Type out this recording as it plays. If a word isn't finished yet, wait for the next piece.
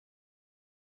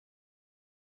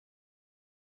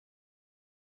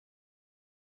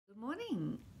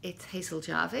Morning, it's Hazel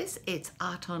Jarvis, it's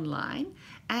Art Online,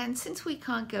 and since we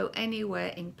can't go anywhere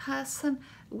in person,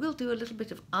 we'll do a little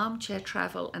bit of armchair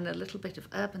travel and a little bit of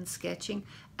urban sketching,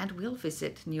 and we'll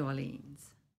visit New Orleans.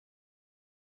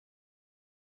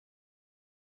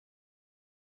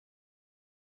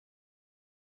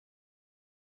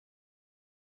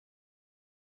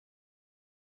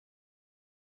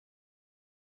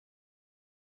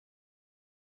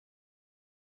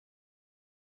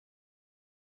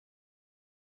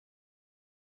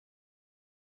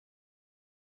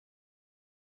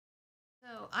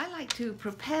 So I like to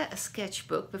prepare a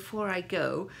sketchbook before I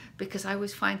go because I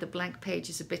always find the blank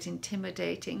pages a bit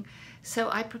intimidating. So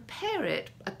I prepare it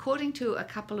according to a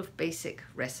couple of basic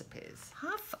recipes.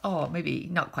 Half, or maybe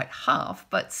not quite half,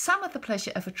 but some of the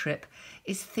pleasure of a trip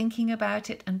is thinking about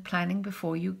it and planning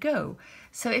before you go.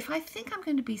 So if I think I'm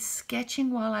going to be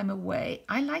sketching while I'm away,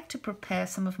 I like to prepare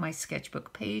some of my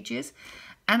sketchbook pages.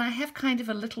 And I have kind of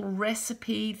a little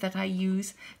recipe that I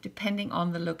use depending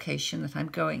on the location that I'm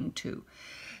going to.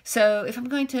 So if I'm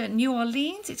going to New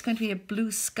Orleans, it's going to be a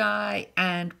blue sky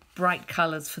and bright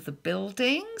colors for the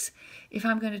buildings. If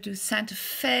I'm going to do Santa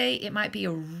Fe, it might be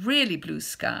a really blue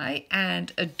sky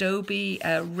and adobe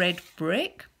red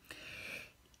brick.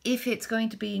 If it's going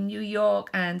to be New York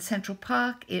and Central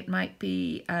Park, it might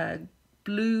be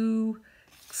blue,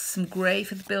 some gray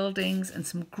for the buildings and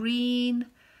some green.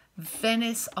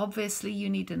 Venice, obviously you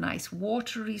need a nice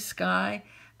watery sky,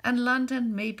 and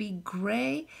London may be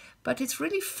grey, but it's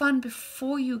really fun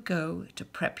before you go to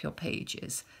prep your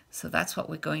pages. So that's what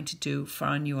we're going to do for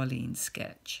our New Orleans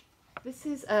sketch. This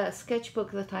is a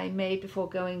sketchbook that I made before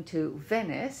going to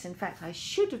Venice. In fact, I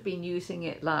should have been using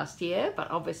it last year,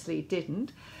 but obviously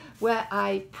didn't, where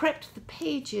I prepped the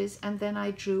pages and then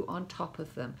I drew on top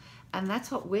of them. And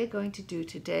that's what we're going to do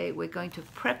today. We're going to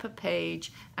prep a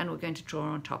page and we're going to draw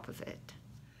on top of it.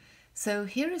 So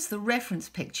here is the reference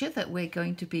picture that we're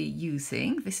going to be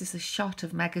using. This is a shot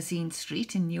of Magazine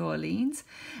Street in New Orleans.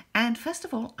 And first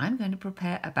of all, I'm going to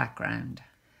prepare a background.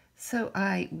 So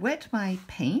I wet my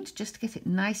paint just to get it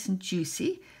nice and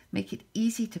juicy, make it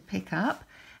easy to pick up,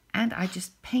 and I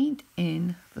just paint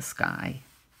in the sky.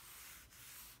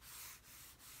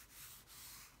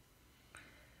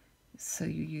 So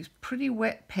you use pretty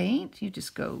wet paint, you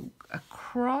just go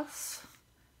across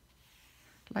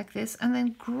like this, and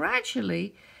then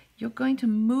gradually you're going to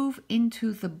move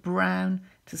into the brown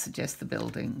to suggest the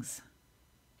buildings.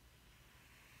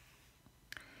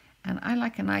 And I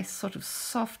like a nice sort of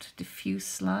soft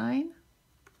diffuse line.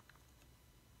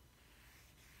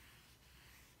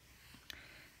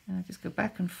 And I just go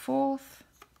back and forth.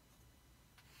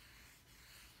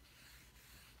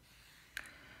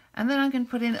 And then I'm going to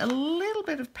put in a little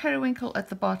bit of periwinkle at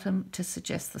the bottom to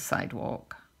suggest the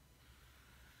sidewalk.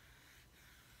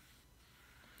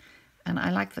 And I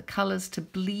like the colours to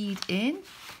bleed in.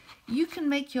 You can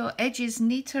make your edges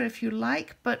neater if you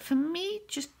like, but for me,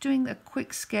 just doing a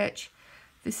quick sketch,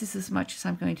 this is as much as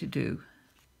I'm going to do.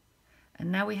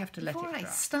 And now we have to let it dry. Before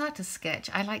I start a sketch,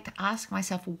 I like to ask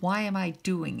myself, why am I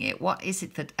doing it? What is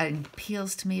it that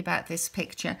appeals to me about this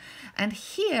picture? And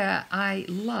here I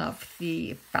love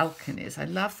the balconies. I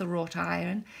love the wrought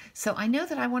iron. So I know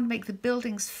that I want to make the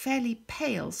buildings fairly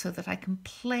pale so that I can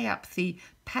play up the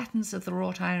patterns of the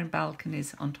wrought iron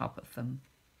balconies on top of them.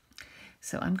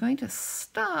 So I'm going to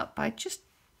start by just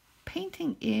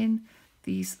painting in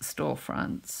these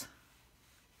storefronts.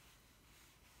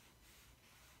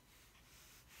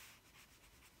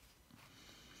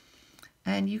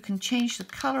 And you can change the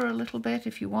colour a little bit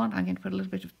if you want. I'm going to put a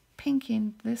little bit of pink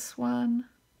in this one.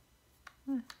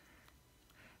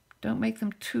 Don't make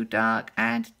them too dark,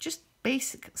 and just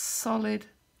basic solid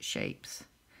shapes.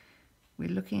 We're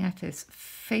looking at this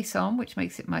face on, which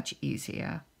makes it much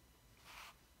easier.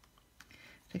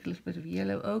 Take a little bit of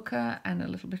yellow ochre and a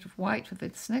little bit of white for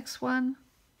this next one.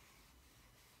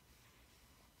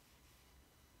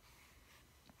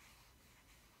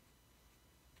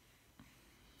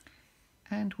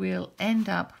 And we'll end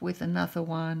up with another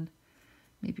one.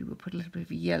 Maybe we'll put a little bit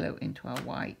of yellow into our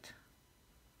white.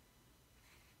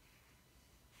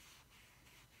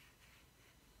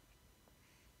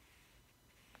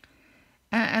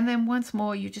 And then once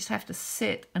more, you just have to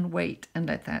sit and wait and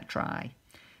let that dry,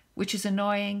 which is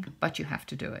annoying, but you have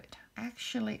to do it.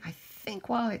 Actually, I think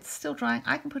while it's still drying,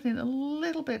 I can put in a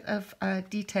little bit of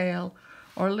detail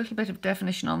or a little bit of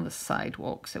definition on the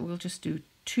sidewalk. So we'll just do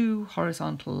 2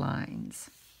 horizontal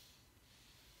lines.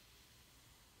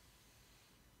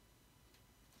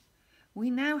 We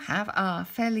now have our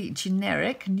fairly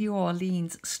generic New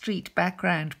Orleans street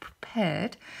background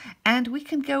prepared, and we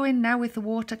can go in now with the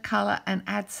watercolour and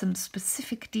add some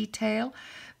specific detail.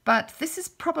 But this is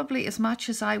probably as much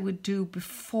as I would do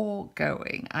before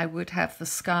going. I would have the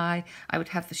sky, I would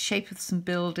have the shape of some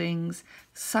buildings,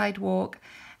 sidewalk,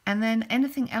 and then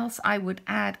anything else I would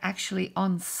add actually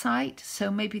on site.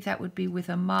 So maybe that would be with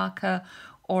a marker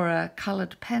or a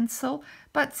coloured pencil.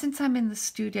 But since I'm in the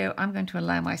studio, I'm going to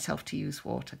allow myself to use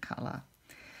watercolour.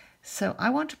 So I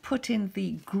want to put in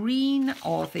the green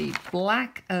or the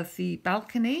black of the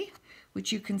balcony,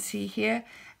 which you can see here.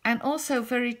 And also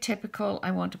very typical, I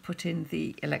want to put in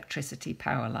the electricity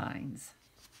power lines.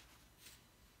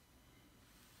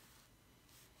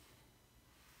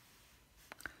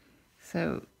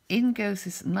 So in goes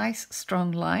this nice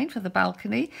strong line for the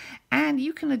balcony, and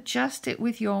you can adjust it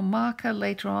with your marker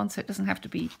later on so it doesn't have to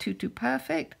be too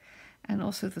perfect. And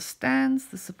also the stands,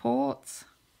 the supports.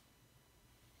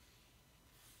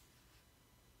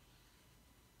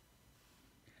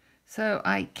 So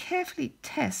I carefully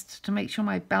test to make sure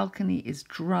my balcony is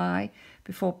dry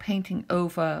before painting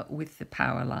over with the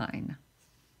power line.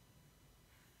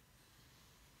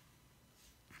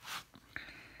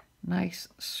 Nice,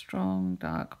 strong,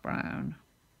 dark brown.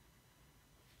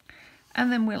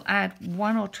 And then we'll add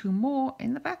one or two more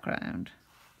in the background,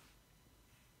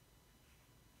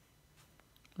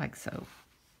 like so.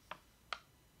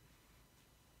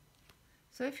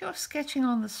 So if you're sketching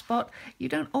on the spot, you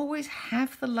don't always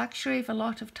have the luxury of a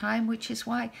lot of time, which is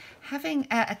why having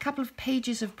a couple of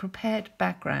pages of prepared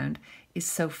background is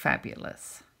so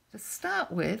fabulous. To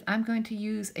start with, I'm going to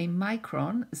use a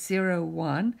Micron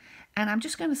 01, and I'm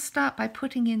just going to start by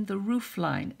putting in the roof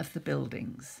line of the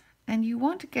buildings. And you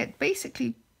want to get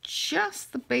basically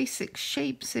just the basic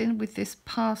shapes in with this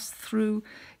pass through.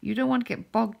 You don't want to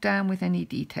get bogged down with any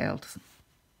details.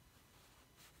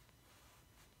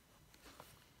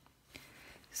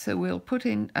 So we'll put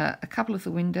in a couple of the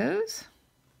windows.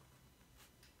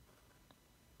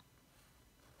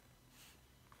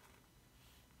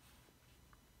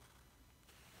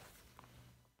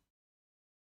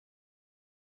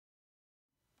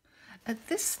 At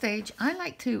this stage, I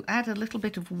like to add a little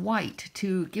bit of white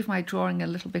to give my drawing a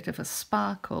little bit of a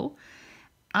sparkle.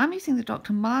 I'm using the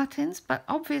Dr. Martens, but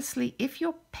obviously if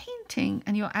you're painting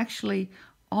and you're actually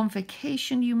on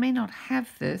vacation, you may not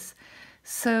have this.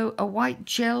 So a white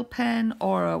gel pen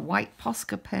or a white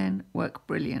Posca pen work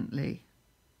brilliantly.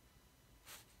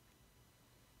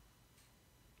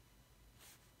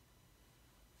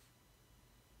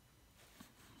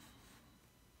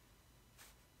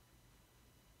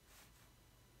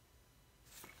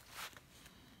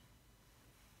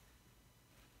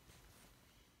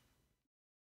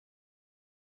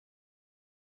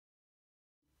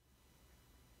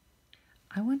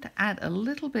 I want to add a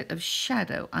little bit of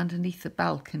shadow underneath the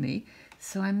balcony,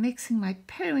 so I'm mixing my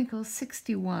Periwinkle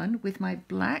 61 with my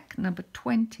black number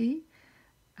 20,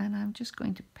 and I'm just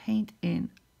going to paint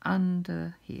in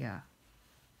under here.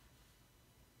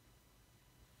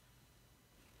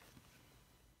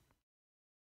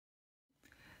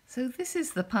 So this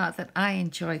is the part that I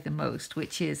enjoy the most,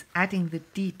 which is adding the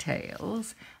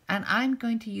details, and I'm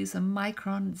going to use a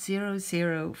Micron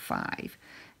 005.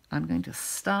 I'm going to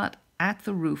start at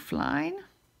the roof line.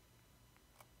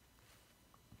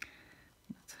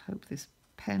 Let's hope this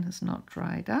pen has not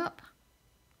dried up.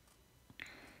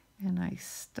 And I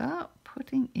start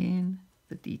putting in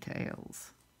the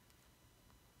details.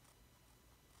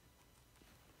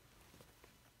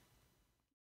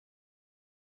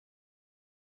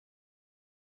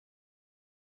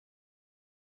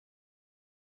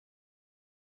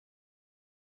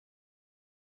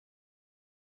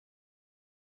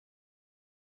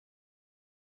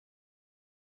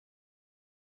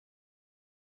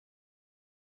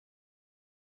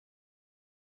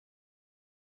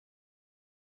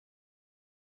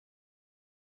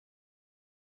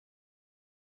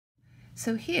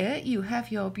 So here you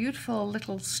have your beautiful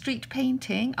little street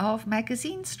painting of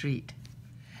Magazine Street.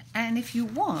 And if you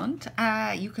want,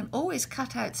 you can always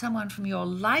cut out someone from your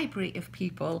library of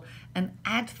people and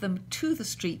add them to the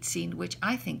street scene, which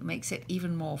I think makes it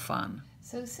even more fun.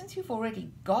 So since you've already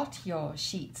got your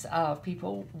sheets of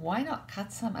people, why not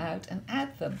cut some out and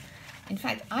add them? In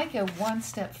fact, I go one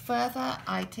step further.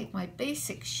 I take my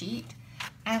basic sheet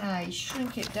and I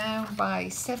shrink it down by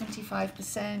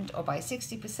 75% or by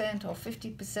 60% or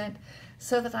 50%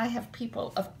 so that I have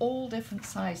people of all different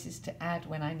sizes to add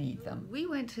when I need them. We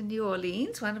went to New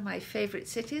Orleans, one of my favorite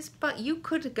cities, but you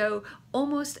could go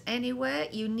almost anywhere.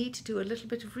 You need to do a little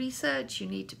bit of research. You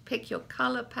need to pick your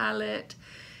color palette,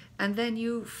 and then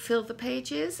you fill the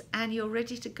pages and you're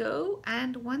ready to go.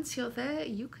 And once you're there,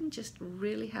 you can just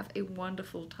really have a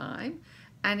wonderful time.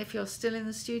 And if you're still in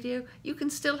the studio, you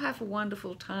can still have a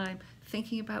wonderful time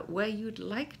thinking about where you'd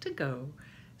like to go.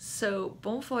 So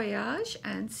bon voyage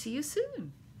and see you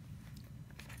soon.